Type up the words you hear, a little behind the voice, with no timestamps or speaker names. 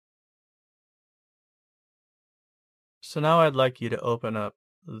So now I'd like you to open up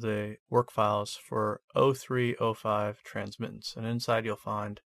the work files for 0305 Transmittance, and inside you'll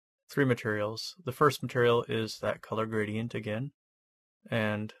find three materials. The first material is that color gradient again,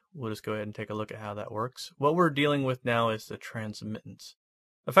 and we'll just go ahead and take a look at how that works. What we're dealing with now is the transmittance.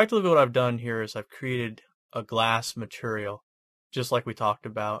 Effectively what I've done here is I've created a glass material, just like we talked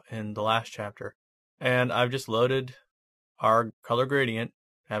about in the last chapter, and I've just loaded our color gradient,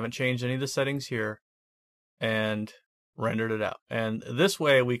 haven't changed any of the settings here, and rendered it out. And this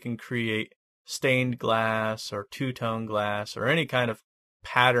way we can create stained glass or two-tone glass or any kind of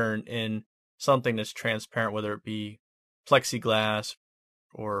pattern in something that's transparent, whether it be plexiglass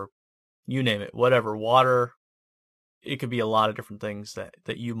or you name it, whatever, water. It could be a lot of different things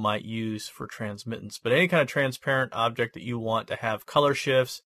that you might use for transmittance. But any kind of transparent object that you want to have color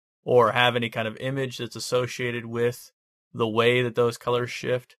shifts or have any kind of image that's associated with the way that those colors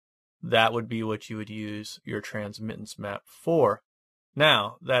shift, that would be what you would use your transmittance map for.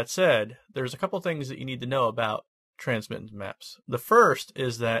 Now, that said, there's a couple things that you need to know about transmittance maps. The first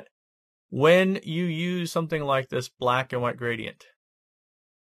is that when you use something like this black and white gradient,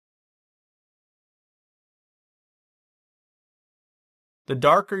 the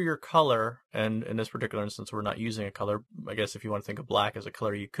darker your color, and in this particular instance we're not using a color, I guess if you want to think of black as a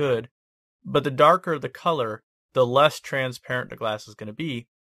color you could, but the darker the color, the less transparent the glass is going to be.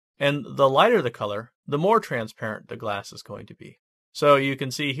 And the lighter the color, the more transparent the glass is going to be. So you can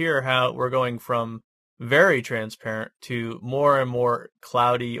see here how we're going from very transparent to more and more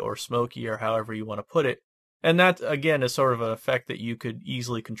cloudy or smoky, or however you want to put it. And that, again, is sort of an effect that you could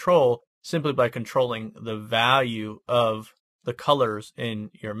easily control simply by controlling the value of the colors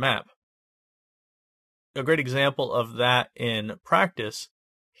in your map. A great example of that in practice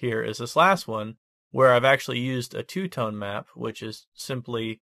here is this last one, where I've actually used a two-tone map, which is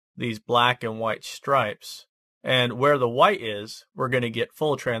simply these black and white stripes. And where the white is, we're going to get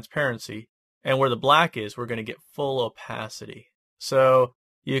full transparency. And where the black is, we're going to get full opacity. So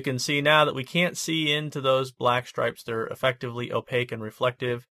you can see now that we can't see into those black stripes. They're effectively opaque and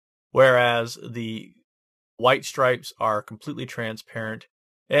reflective, whereas the white stripes are completely transparent.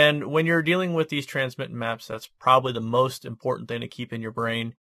 And when you're dealing with these transmit maps, that's probably the most important thing to keep in your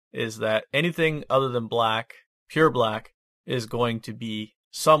brain, is that anything other than black, pure black, is going to be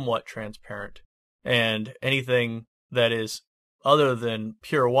somewhat transparent, and anything that is other than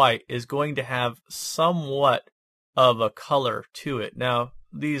pure white is going to have somewhat of a color to it. Now,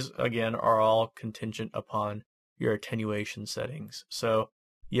 these again are all contingent upon your attenuation settings, so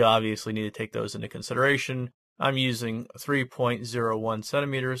you obviously need to take those into consideration. I'm using 3.01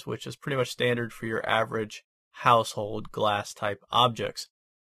 centimeters, which is pretty much standard for your average household glass type objects.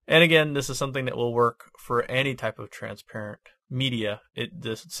 And again, this is something that will work for any type of transparent media.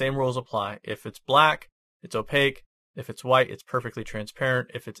 The same rules apply. If it's black, it's opaque. If it's white, it's perfectly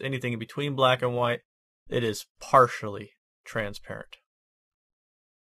transparent. If it's anything in between black and white, it is partially transparent.